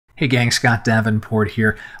Hey gang, Scott Davenport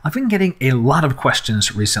here. I've been getting a lot of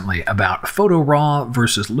questions recently about Photo RAW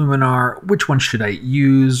versus Luminar. Which one should I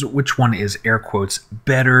use? Which one is, air quotes,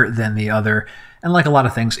 better than the other? And like a lot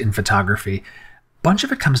of things in photography, a bunch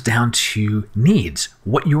of it comes down to needs.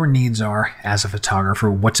 What your needs are as a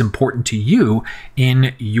photographer, what's important to you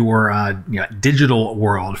in your digital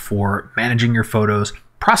world for managing your photos,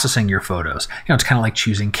 processing your photos. It's kind of like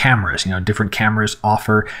choosing cameras. Different cameras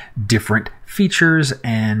offer different features,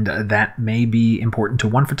 and that may be important to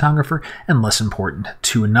one photographer and less important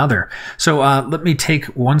to another. So let me take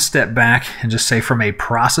one step back and just say, from a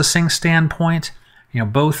processing standpoint,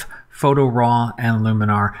 both Photo RAW and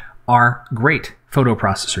Luminar are great photo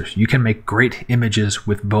processors. You can make great images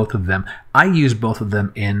with both of them. I use both of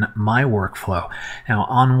them in my workflow. Now,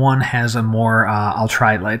 ON1 has a more,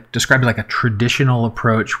 describe it like a traditional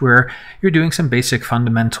approach where you're doing some basic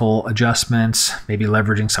fundamental adjustments, maybe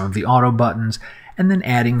leveraging some of the auto buttons, and then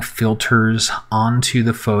adding filters onto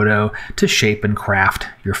the photo to shape and craft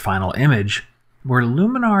your final image. Where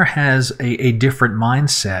Luminar has a different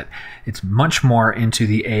mindset. It's much more into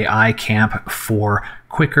the AI camp for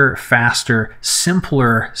quicker, faster,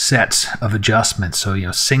 simpler sets of adjustments.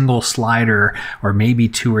 So, single slider or maybe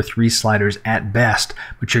 2 or 3 sliders at best,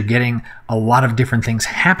 but you're getting a lot of different things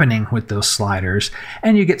happening with those sliders.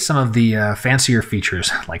 And you get some of the fancier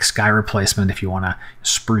features like sky replacement if you want to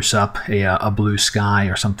spruce up a blue sky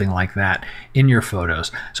or something like that in your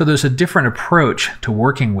photos. So there's a different approach to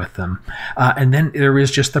working with them. And then there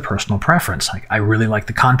is just the personal preference. Like, I really like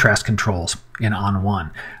the contrast controls in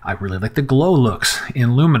ON1. I really like the glow looks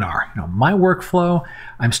in Luminar. My workflow,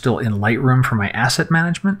 I'm still in Lightroom for my asset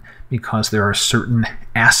management because there are certain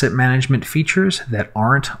asset management features that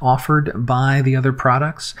aren't offered by the other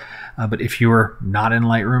products. But if you're not in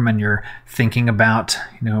Lightroom and you're thinking about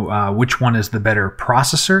which one is the better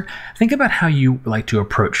processor, think about how you like to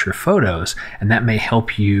approach your photos, and that may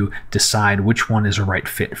help you decide which one is a right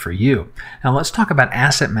fit for you. Now let's talk about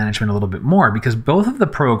asset management a little bit more, because both of the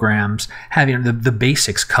programs have the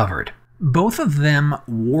basics covered. Both of them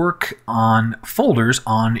work on folders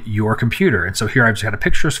on your computer. And so here I've just got a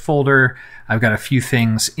pictures folder. I've got a few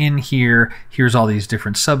things in here. Here's all these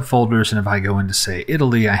different subfolders. And if I go into, say,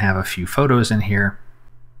 Italy, I have a few photos in here.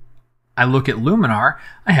 I look at Luminar,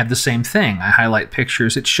 I have the same thing. I highlight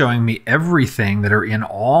pictures. It's showing me everything that are in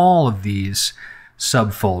all of these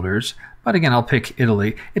subfolders. But again, I'll pick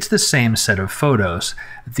Italy. It's the same set of photos.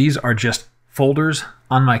 These are just folders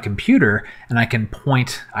on my computer, and I can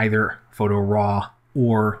point either Photo RAW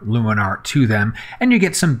or Luminar to them, and you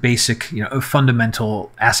get some basic,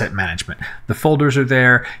 fundamental asset management. The folders are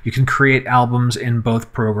there. You can create albums in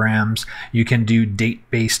both programs. You can do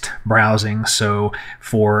date-based browsing. So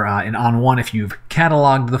for in ON1, if you've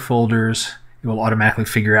cataloged the folders, it will automatically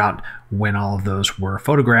figure out when all of those were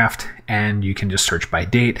photographed, and you can just search by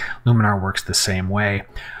date. Luminar works the same way.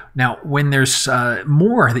 Now, when there's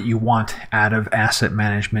more that you want out of asset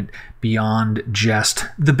management beyond just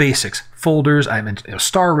the basics, folders, I mentioned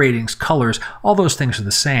star ratings, colors, all those things are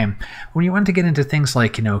the same. When you want to get into things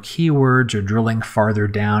like keywords or drilling farther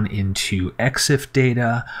down into EXIF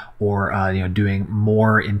data or doing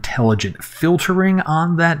more intelligent filtering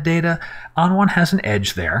on that data, ON1 has an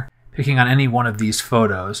edge there. Picking on any one of these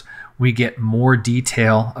photos, we get more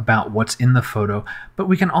detail about what's in the photo, but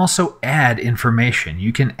we can also add information.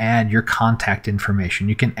 You can add your contact information.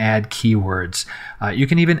 You can add keywords. You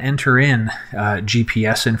can even enter in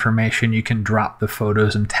GPS information. You can drop the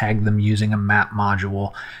photos and tag them using a map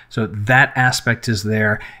module. So that aspect is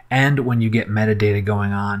there. And when you get metadata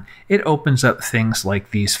going on, it opens up things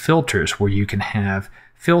like these filters, where you can have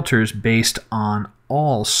filters based on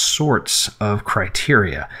all sorts of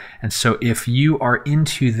criteria. And so if you are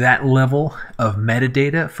into that level of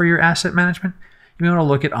metadata for your asset management, you want to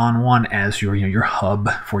look at ON1 as your hub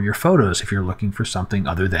for your photos if you're looking for something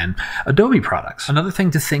other than Adobe products. Another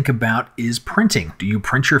thing to think about is printing. Do you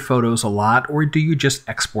print your photos a lot, or do you just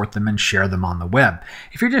export them and share them on the web?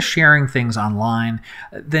 If you're just sharing things online,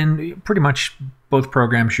 then pretty much both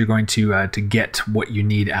programs you're going to get what you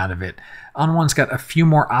need out of it. ON1's got a few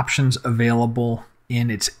more options available in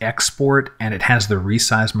its export, and it has the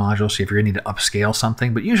resize module, so if you're going to need to upscale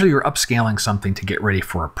something, but usually you're upscaling something to get ready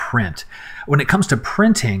for a print. When it comes to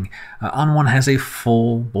printing, ON1 has a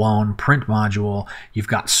full-blown print module. You've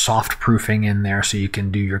got soft proofing in there, so you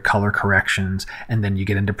can do your color corrections, and then you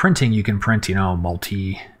get into printing. You can print,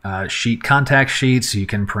 multi-sheet contact sheets. You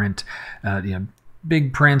can print,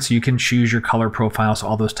 big prints, you can choose your color profiles,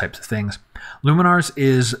 all those types of things. Luminar's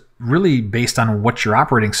is really based on what your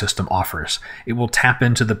operating system offers. It will tap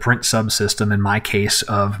into the print subsystem, in my case,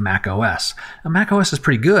 of Mac OS. Now, Mac OS is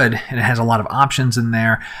pretty good, and it has a lot of options in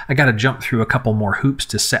there. I got to jump through a couple more hoops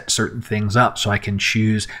to set certain things up so I can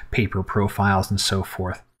choose paper profiles and so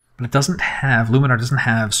forth. But it doesn't have, Luminar doesn't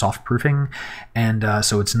have soft proofing, and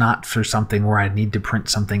so it's not for something where I need to print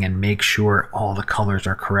something and make sure all the colors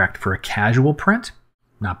are correct. For a casual print,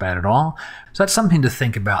 not bad at all. So that's something to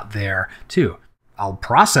think about there too. I'll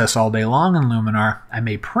process all day long in Luminar. I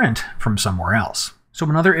may print from somewhere else. So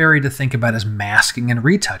another area to think about is masking and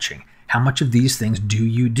retouching. How much of these things do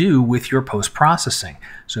you do with your post-processing?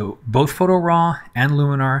 So both Photo RAW and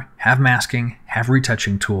Luminar have masking, have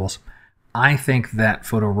retouching tools. I think that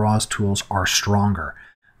Photo RAW's tools are stronger.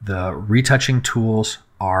 The retouching tools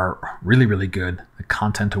are really, really good. The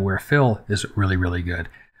content-aware fill is really, really good.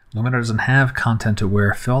 Luminar doesn't have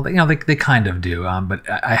content-aware fill. They kind of do, but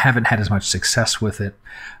I haven't had as much success with it.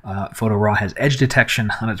 Photo RAW has edge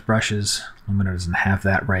detection on its brushes. Luminar doesn't have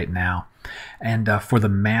that right now. And for the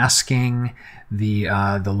masking, the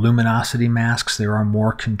luminosity masks, there are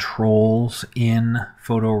more controls in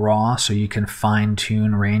Photo RAW, so you can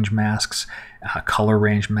fine-tune range masks, color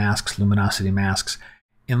range masks, luminosity masks.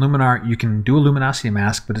 In Luminar, you can do a luminosity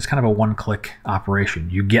mask, but it's kind of a one-click operation.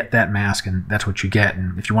 You get that mask, and that's what you get.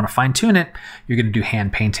 And if you want to fine-tune it, you're going to do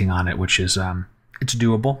hand painting on it, which is it's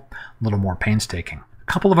doable, a little more painstaking.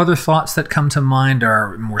 A couple of other thoughts that come to mind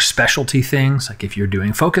are more specialty things, like if you're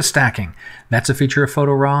doing focus stacking. That's a feature of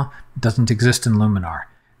Photo RAW. It doesn't exist in Luminar.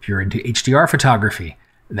 If you're into HDR photography,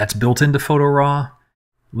 that's built into Photo RAW.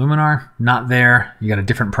 Luminar, not there. You got a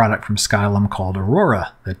different product from Skylum called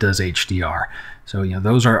Aurora that does HDR. So,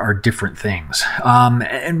 those are different things.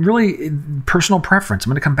 And really, personal preference. I'm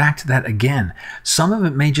going to come back to that again. Some of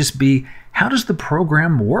it may just be, how does the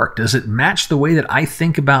program work? Does it match the way that I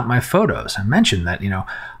think about my photos? I mentioned that,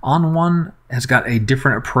 ON1 has got a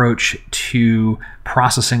different approach to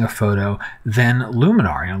processing a photo than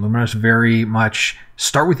Luminar. Luminar is very much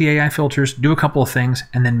start with the AI filters, do a couple of things,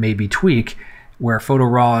 and then maybe tweak. Where Photo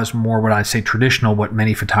RAW is more what I'd say traditional, what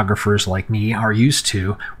many photographers like me are used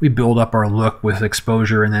to. We build up our look with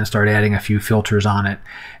exposure and then start adding a few filters on it.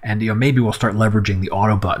 And maybe we'll start leveraging the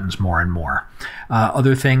auto buttons more and more.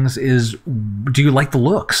 Other things is, do you like the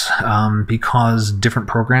looks? Because different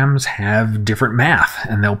programs have different math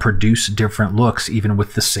and they'll produce different looks even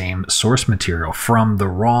with the same source material, from the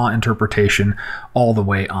raw interpretation all the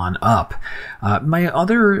way on up. My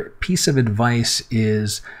other piece of advice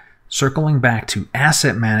is, circling back to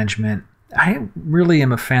asset management, I really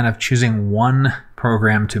am a fan of choosing one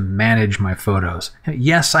program to manage my photos.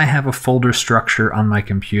 Yes, I have a folder structure on my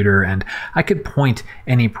computer, and I could point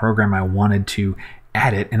any program I wanted to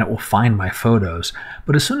at it, and it will find my photos.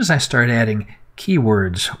 But as soon as I start adding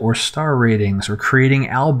keywords or star ratings or creating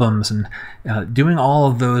albums and doing all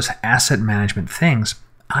of those asset management things,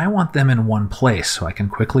 I want them in one place so I can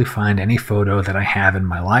quickly find any photo that I have in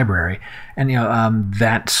my library. And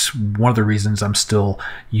that's one of the reasons I'm still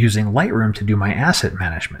using Lightroom to do my asset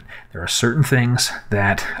management. There are certain things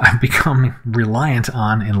that I've become reliant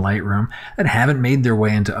on in Lightroom that haven't made their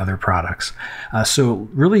way into other products. So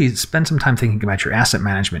really spend some time thinking about your asset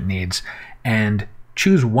management needs and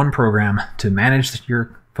choose one program to manage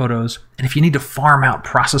your photos. And if you need to farm out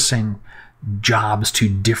processing jobs to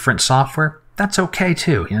different software, that's okay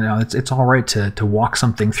too. It's all right to walk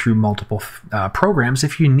something through multiple programs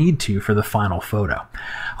if you need to for the final photo.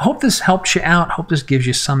 I hope this helps you out. I hope this gives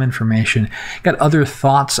you some information. Got other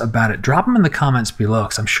thoughts about it? Drop them in the comments below,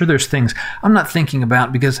 because I'm sure there's things I'm not thinking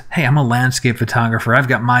about because, hey, I'm a landscape photographer. I've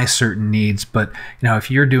got my certain needs. But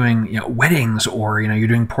if you're doing weddings, or you're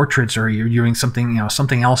doing portraits, or you're doing something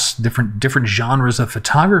something else, different genres of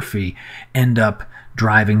photography end up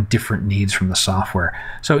driving different needs from the software.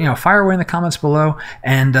 So, fire away in the comments below,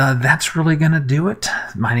 and that's really going to do it.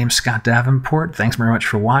 My name's Scott Davenport. Thanks very much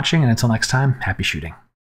for watching, and until next time, happy shooting.